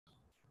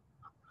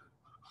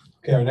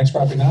Okay, our next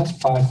property now is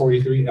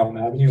 543 ELM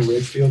Avenue,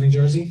 Ridgefield, New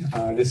Jersey.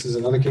 This is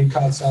another Cape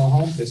Cod style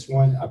home. This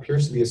one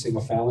appears to be a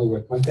single family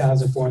with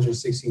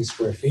 1,416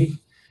 square feet.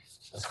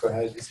 Let's go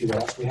ahead and see what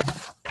else we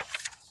have.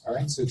 All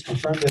right, so it's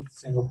confirmed that it's a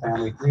single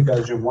family,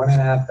 3-bedroom,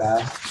 1.5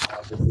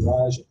 bath. The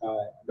garage,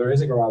 there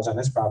is a garage on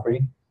this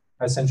property,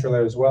 has central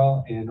air as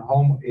well, and the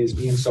home is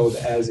being sold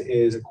as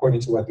is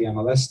according to what the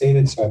MLS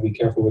stated, so I'd be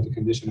careful with the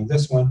condition of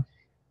this one.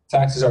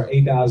 Taxes are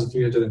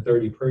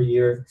 $8,330 per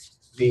year.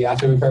 The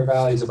after repair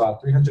value is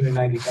about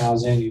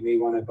 $390,000. You may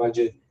want to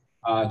budget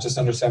just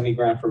under 70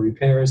 grand for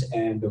repairs,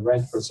 and the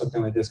rent for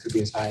something like this could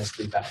be as high as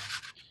 $3,000.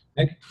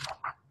 Nick?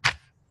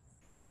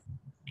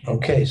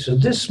 Okay, so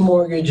this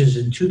mortgage is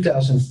in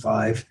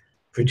 2005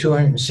 for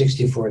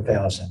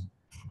 $264,000.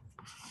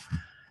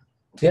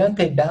 The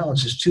unpaid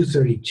balance is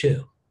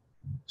 $232,000.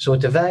 So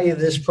with the value of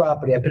this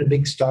property, I put a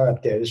big star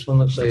up there. This one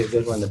looks like a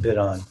good one to bid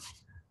on.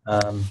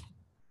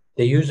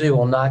 They usually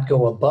will not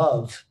go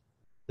above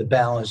the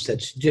balance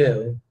that's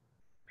due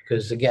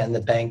because, again,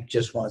 the bank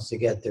just wants to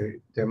get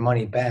their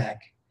money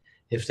back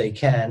if they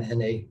can,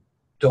 and they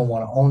don't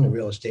want to own the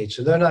real estate.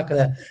 So they're not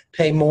going to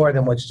pay more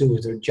than what's due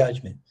with their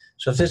judgment.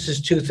 So if this is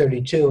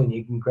 $232,000 and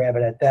you can grab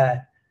it at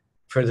that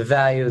for the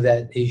value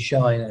that he's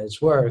showing that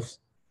it's worth,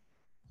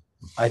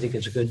 I think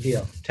it's a good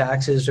deal.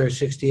 Taxes are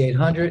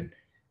 $6,800,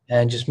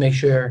 and just make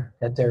sure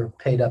that they're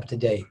paid up to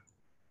date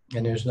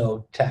and there's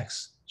no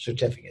tax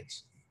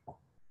certificates.